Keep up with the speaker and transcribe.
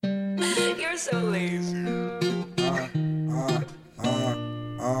You're so lazy.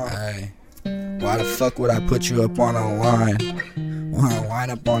 Hey, why the fuck would I put you up on a line? Wanna line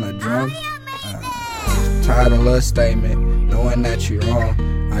up on a drum? Tired of love statement, knowing that you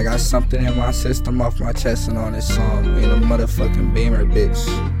wrong. I got something in my system off my chest and on this song. We in a motherfucking Beamer, bitch.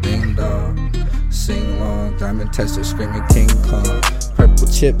 Ding dong, sing along. Diamond tester screaming King Kong. Purple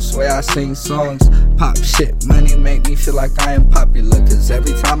chips, way I sing songs. Pop shit, money make me feel like I am popular. Cause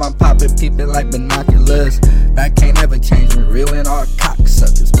every time I pop it, people like binoculars. That can't ever change me, real in all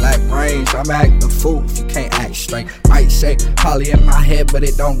cocksuckers. Black range, I'm acting a fool if you can't act straight. Might say, probably in my head, but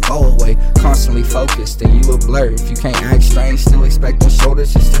it don't go away. Constantly focused and you a blur if you can't act strange. Still expecting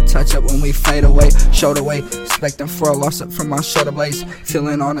shoulders just to touch up when we fade away. Shoulder weight, expecting for a loss up from my shoulder blades.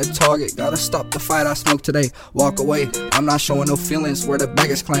 Feeling on a target, gotta stop the fight I smoked today. Walk away, I'm not showing no feelings where the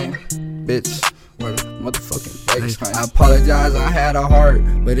beggars claim. Bitch, where the motherfucking beggars claim. I apologize, I had a heart,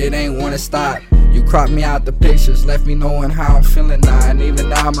 but it ain't wanna stop. You cropped me out the pictures, left me knowing how I'm feeling now. And even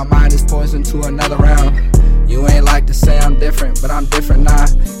now my mind is poisoned to another round. You ain't like to say I'm different, but I'm different now.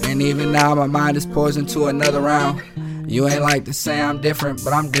 And even now my mind is poisoned to another round. You ain't like to say I'm different,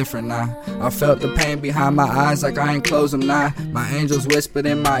 but I'm different now. I felt the pain behind my eyes like I ain't close them now. My angels whispered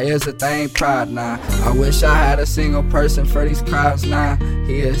in my ears that they ain't proud now. I wish I had a single person for these crowds now.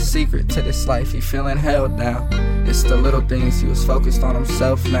 He is secret to this life, he feeling held down. It's the little things, he was focused on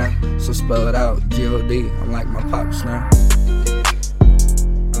himself now. So spell it out, G-O-D, I'm like my pops now.